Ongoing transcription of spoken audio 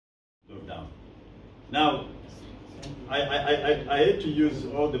Now, I had to use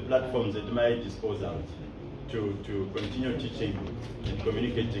all the platforms at my disposal to continue teaching and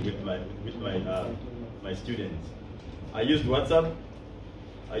communicating with my students. I used WhatsApp,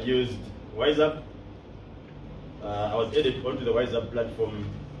 I used WhatsApp. I was added onto the WhatsApp platform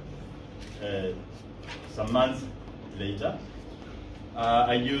some months later.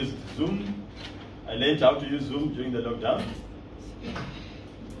 I used Zoom. I learned how to use Zoom during the lockdown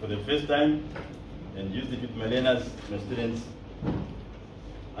for the first time and used it with my learners, my students.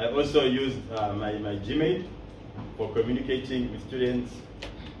 I also used my Gmail for communicating with students,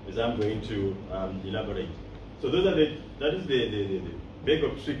 as I'm going to elaborate. So those are that is the bag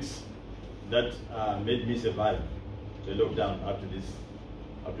of tricks that made me survive the lockdown up to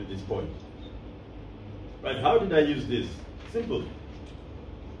this point. But how did I use this? Simple.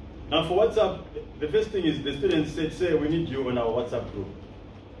 Now for WhatsApp, the first thing is the students said, "Say, we need you on our WhatsApp group."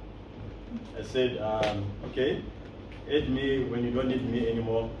 I said, okay, add me when you don't need me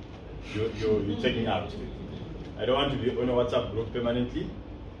anymore, you're checking out. I don't want to be on a WhatsApp group permanently,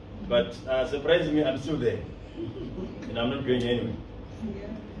 but surprisingly, I'm still there, and I'm not going anywhere. Yeah.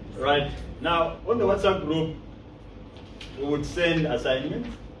 Right, now on the WhatsApp group, we would send assignments,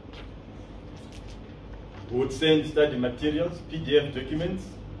 we would send study materials, PDF documents,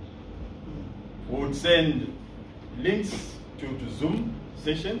 we would send links to Zoom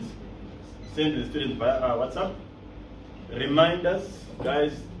sessions, send the students via WhatsApp, remind us,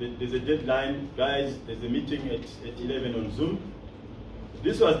 guys, there's a deadline, guys, there's a meeting at 11 on Zoom.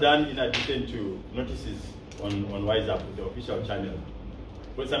 This was done in addition to notices on WhatsApp, the official channel.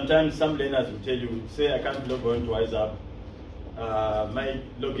 But sometimes some learners will tell you, say, I can't log on to WhatsApp, my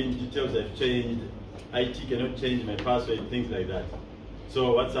login details have changed, IT cannot change my password, things like that.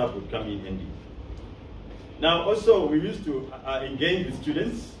 So WhatsApp would come in handy. Now also, we used to engage with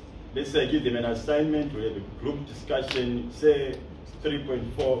students. Let's say I give them an assignment, we have a group discussion, say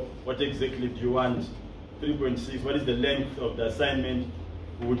 3.4, what exactly do you want? 3.6, what is the length of the assignment?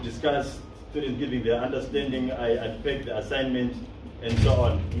 We would discuss, students giving their understanding, I unpack the assignment, and so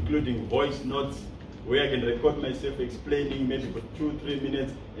on, including voice notes, where I can record myself explaining maybe for 2-3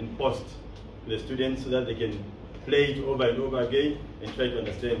 minutes and post to the students so that they can play it over and over again and try to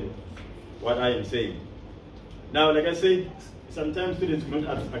understand what I am saying. Now, like I said, sometimes students could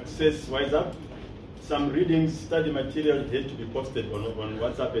not access WhatsApp. Some readings, study material had to be posted on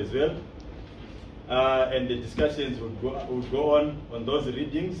WhatsApp as well. And the discussions would go on those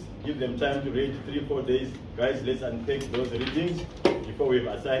readings, give them time to read 3-4 days. Guys, let's unpack those readings. Before we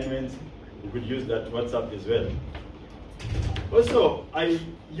have assignments, we could use that WhatsApp as well. Also, I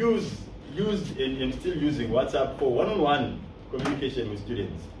used and still using WhatsApp for one-on-one communication with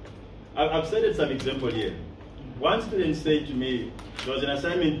students. I've cited some example here. One student said to me, there was an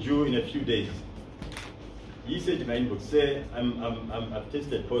assignment due in a few days. He said to my inbox, say, I've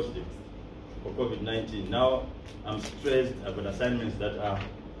tested positive for COVID-19. Now I'm stressed, I've got assignments that are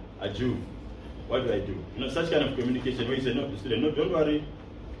due. What do I do? You know, such kind of communication where you say, no, the student, no, don't worry,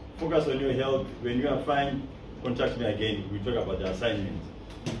 focus on your health. When you are fine, contact me again. We talk about the assignment.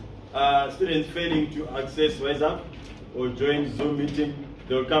 Students failing to access WhatsApp or join Zoom meeting,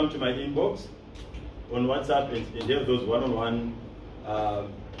 they'll come to my inbox on WhatsApp and have those one-on-one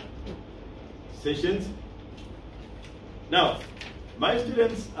sessions. Now, my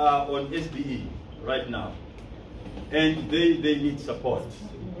students are on SBE right now, and they need support.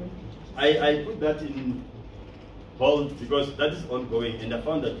 I put that in bold because that is ongoing, and I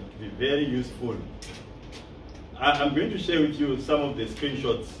found that to be very useful. I'm going to share with you some of the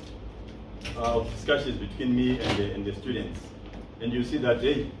screenshots of discussions between me and the students, and you see that,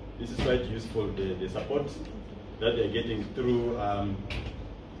 hey, this is quite useful, the support that they're getting through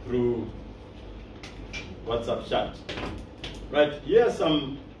WhatsApp chat. Right, here are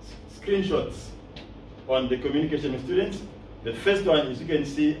some screenshots on the communication with students. The first one, as you can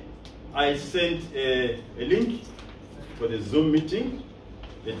see, I sent a link for the Zoom meeting,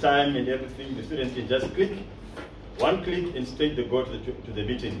 the time and everything. The students can just click, one click, and straight they go to the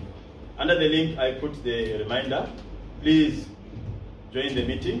meeting. Under the link, I put the reminder, please join the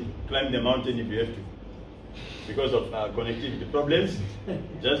meeting, climb the mountain if you have to. Because of connectivity problems,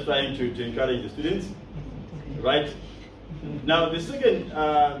 just trying to encourage the students, right? Now the second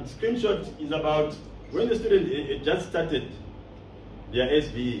screenshot is about when the student just started their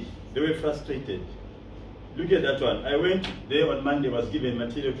SBE, they were frustrated. Look at that one. I went there on Monday, was given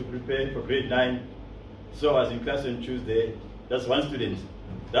material to prepare for grade 9, so I was in class on Tuesday. That's one student.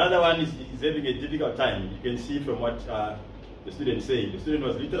 The other one is having a difficult time. You can see from what the student said. The student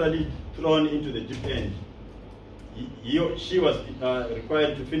was literally thrown into the deep end. She was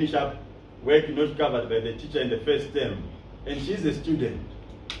required to finish up work not covered by the teacher in the first term, and she's a student.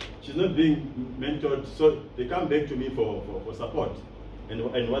 She's not being mentored, so they come back to me for support. And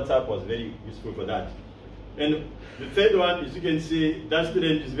WhatsApp was very useful for that. And the third one is, you can see that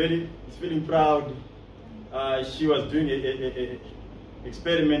student is feeling proud. She was doing a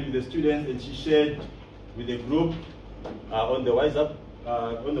experiment with the students, and she shared with the group on the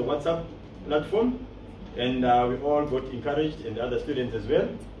WhatsApp platform, and we all got encouraged, and the other students as well.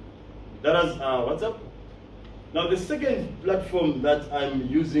 That was WhatsApp. Now the second platform that I'm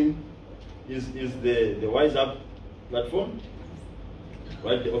using is the WhatsApp platform,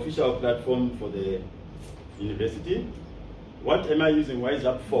 right? The official platform for the university. What am I using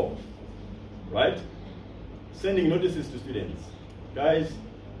WhatsApp for? Right? Sending notices to students. Guys,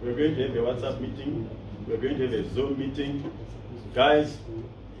 we're going to have a WhatsApp meeting. We're going to have a Zoom meeting. Guys,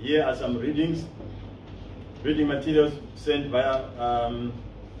 here are some reading materials sent via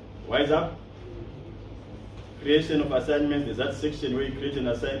WhatsApp. Creation of assignments. There's that section where you create an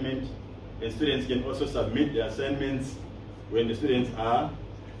assignment, and students can also submit their assignments when the students are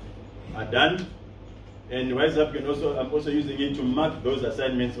done. And WhatsApp can also, I'm also using it to mark those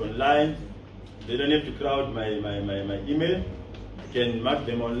assignments online. They don't have to crowd my email. I can mark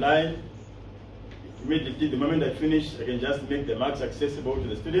them online. Immediately, the moment I finish, I can just make the marks accessible to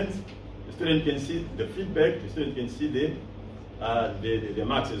the students. The student can see the feedback. The student can see the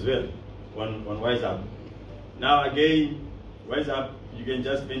marks as well on WhatsApp. Now again, WhatsApp, you can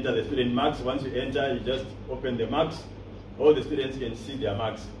just enter the student marks. Once you enter, you just open the marks. All the students can see their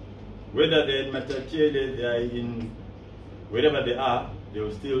marks. Whether they're in Matatiele, they are in wherever they are, they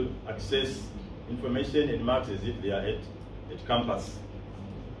will still access information and marks as if they are at campus.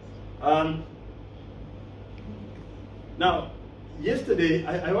 Now, yesterday,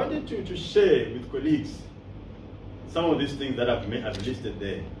 I wanted to share with colleagues some of these things that I've listed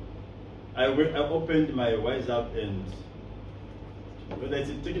there. I opened my WhatsApp, and whether it's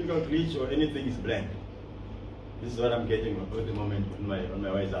a technical glitch or anything is blank. This is what I'm getting at the moment on my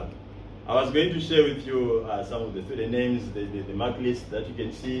WhatsApp. I was going to share with you some of the student names, the mark list that you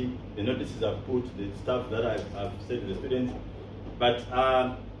can see, the notices I've put, the stuff that I've said to the students. But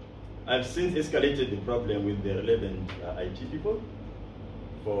I've since escalated the problem with the relevant IT people.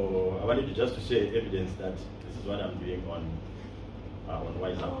 I wanted just to share evidence that this is what I'm doing on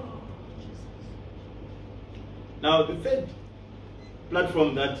WhatsApp. Now, the third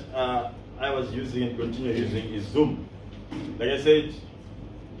platform that I was using and continue using is Zoom. Like I said,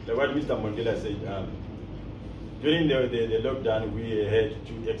 like what Mr. Mondela said, during the lockdown, we had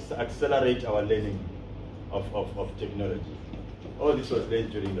to accelerate our learning of technology. All this was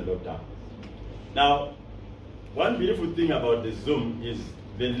learned during the lockdown. Now, one beautiful thing about the Zoom is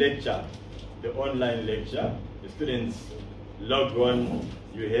the lecture, the online lecture. The students log on,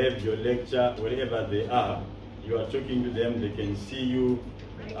 you have your lecture wherever they are. You are talking to them, they can see you,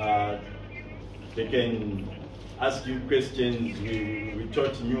 they can ask you questions. We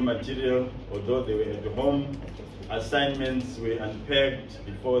taught new material, although they were at home. Assignments were unpacked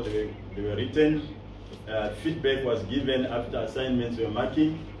before they were written. Feedback was given after assignments were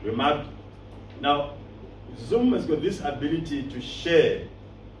marked. Now, Zoom has got this ability to share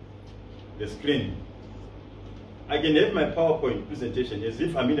the screen. I can have my PowerPoint presentation as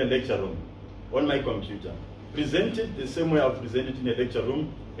if I'm in a lecture room on my computer. Present it the same way I'll present it in a lecture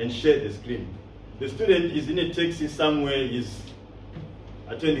room and share the screen. The student is in a taxi somewhere, is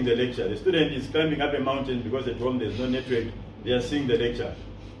attending the lecture. The student is climbing up a mountain because at home there's no network, they are seeing the lecture.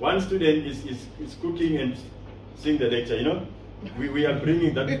 One student is cooking and seeing the lecture, you know. We are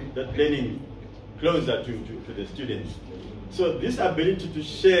bringing that learning closer to the students. So this ability to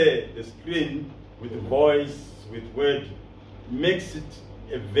share the screen with voice, with word, makes it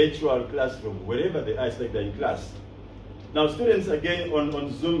a virtual classroom, wherever they are, it's like they're in class. Now students, again,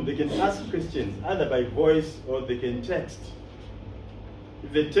 on Zoom, they can ask questions, either by voice or they can text.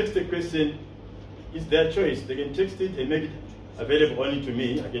 If they text a question, it's their choice. They can text it and make it available only to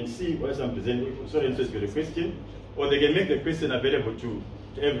me. I can see what I'm presenting, so and so has got a question, or they can make the question available to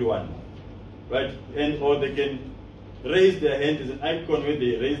everyone, right? Or they can raise their hand. There's an icon where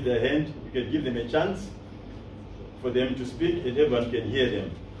they raise their hand. You can give them a chance for them to speak, and everyone can hear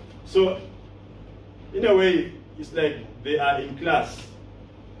them. So, in a way, it's like they are in class.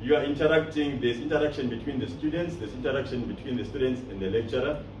 You are interacting, there's interaction between the students, there's interaction between the students and the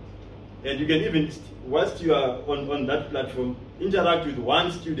lecturer. And you can even, whilst you are on that platform, interact with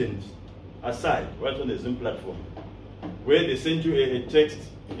one student aside, right on the Zoom platform, where they send you a text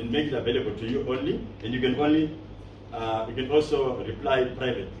and make it available to you only, and you can also reply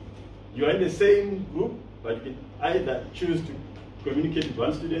privately. You are in the same group, but you can either choose to communicate with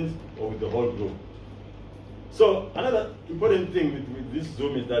one student or with the whole group. So another important thing with this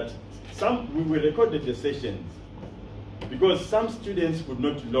Zoom is that we recorded the sessions because some students could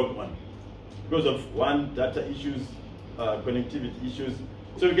not log on because of one, data issues, connectivity issues.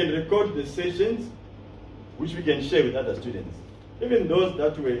 So we can record the sessions which we can share with other students. Even those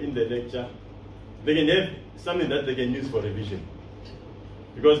that were in the lecture, they can have something that they can use for revision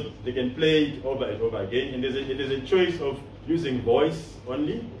because they can play it over and over again. And there's a choice of using voice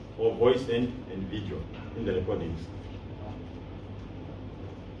only or voice and video in the recordings.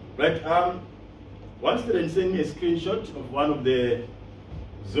 Right, one student sent me a screenshot of one of the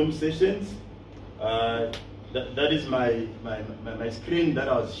Zoom sessions. That is my screen that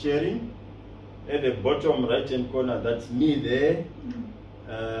I was sharing. At the bottom right-hand corner, that's me there.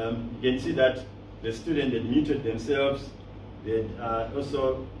 You can see that the student had muted themselves. They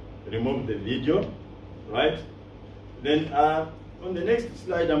also removed the video, right? Then on the next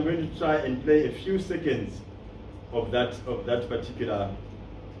slide, I'm going to try and play a few seconds of that particular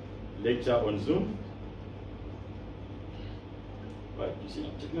lecture on Zoom. Right, you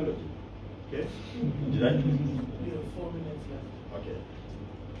see technology. Okay. Did I? You have 4 minutes left. Okay.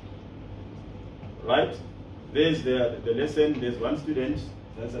 Right. There's the lesson. There's one student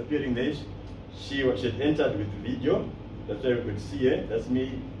that's appearing there. She had entered with video. That's why we could see her. That's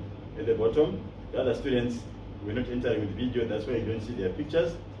me at the bottom. The other students were not entering with video. That's why you don't see their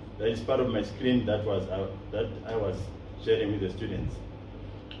pictures. That is part of my screen that I was sharing with the students.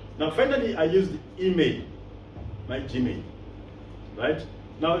 Now, finally, I used email, my Gmail. Right.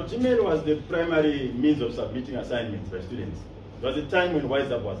 Now, Gmail was the primary means of submitting assignments by students. There was a time when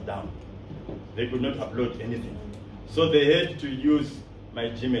WhatsApp was down. They could not upload anything. So they had to use my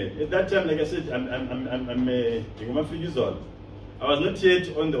Gmail. At that time, like I said, I'm a years old. I was not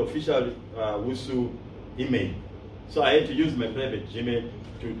yet on the official WUSU email. So I had to use my private Gmail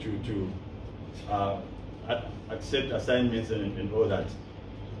to accept assignments and all that.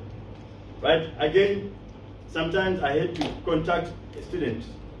 Right? Again, sometimes I had to contact a student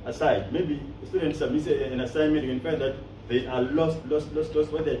aside. Maybe a student submits an assignment, you can find that they are lost.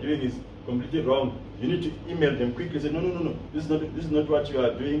 What they're doing is completely wrong. You need to email them quickly, say, no, this is not what you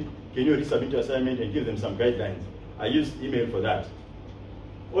are doing. Can you resubmit your assignment and give them some guidelines? I use email for that.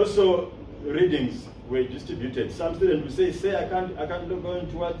 Also, readings were distributed. Some students will say I can't log on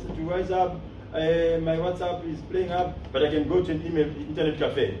to WhatsApp. My WhatsApp is playing up, but I can go to an email internet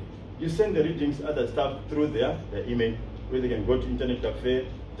cafe. You send the readings, other stuff through their email, where they can go to internet cafe,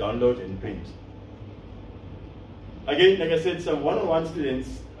 download and print. Again, like I said, some one-on-one students,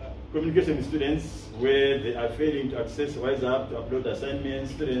 communication with students where they are failing to access WhatsApp to upload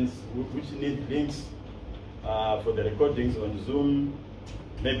assignments, students which need links for the recordings on Zoom.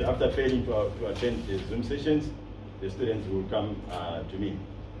 Maybe after failing to attend the Zoom sessions, the students will come to me.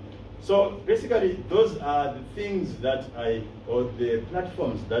 So basically, those are the things that or the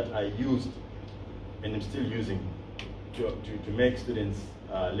platforms that I used and I'm still using to make students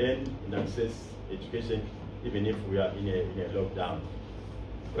learn and access education, even if we are in a lockdown.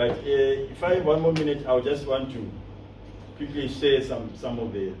 Right, if I have 1 more minute, I would just want to quickly share some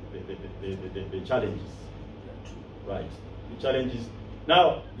of the challenges. Right, the challenges.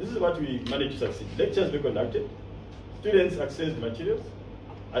 Now, this is what we managed to succeed. Lectures were conducted, students accessed materials,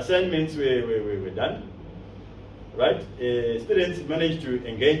 assignments were done, right? Students managed to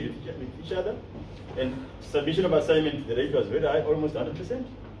engage with each other, and submission of assignment, the rate was very high, almost 100%,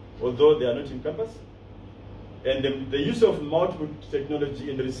 although they are not in campus. And the use of multiple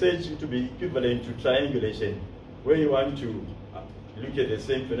technology in research to be equivalent to triangulation, where you want to look at the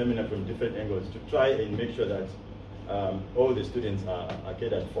same phenomena from different angles to try and make sure that all the students are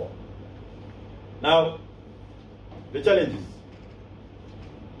catered for. Now, the challenges.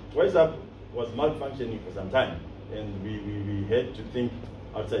 WhatsApp was malfunctioning for some time, and we had to think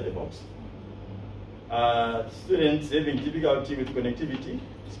outside the box. Students having difficulty with connectivity,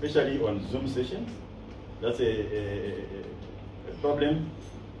 especially on Zoom sessions. That's a problem.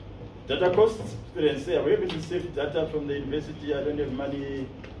 Data costs, students say, we're able to save data from the university, I don't have money,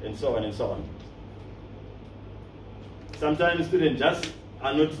 and so on and so on. Sometimes students just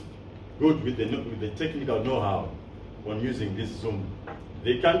are not good with the technical know-how on using this Zoom.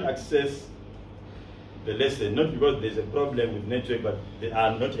 They can't access the lesson, not because there's a problem with network, but they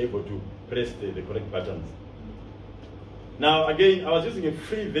are not able to press the correct buttons. Now, again, I was using a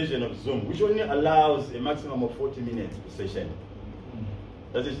free version of Zoom, which only allows a maximum of 40 minutes per session.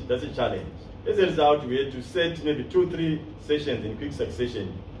 That's a challenge. As a result, we had to set maybe 2-3 sessions in quick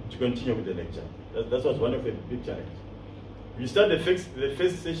succession to continue with the lecture. That was one of the big challenges. We start the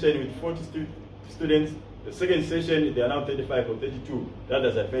first session with 40 students, The second session, they are now 35 or 32. That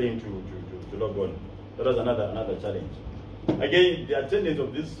is failing to log on. That was another challenge. Again, the attendance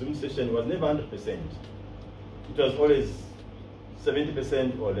of this Zoom session was never 100%. It was always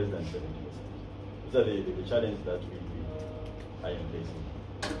 70% or less than 70%. These are the challenges that we are facing.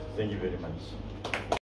 Thank you very much.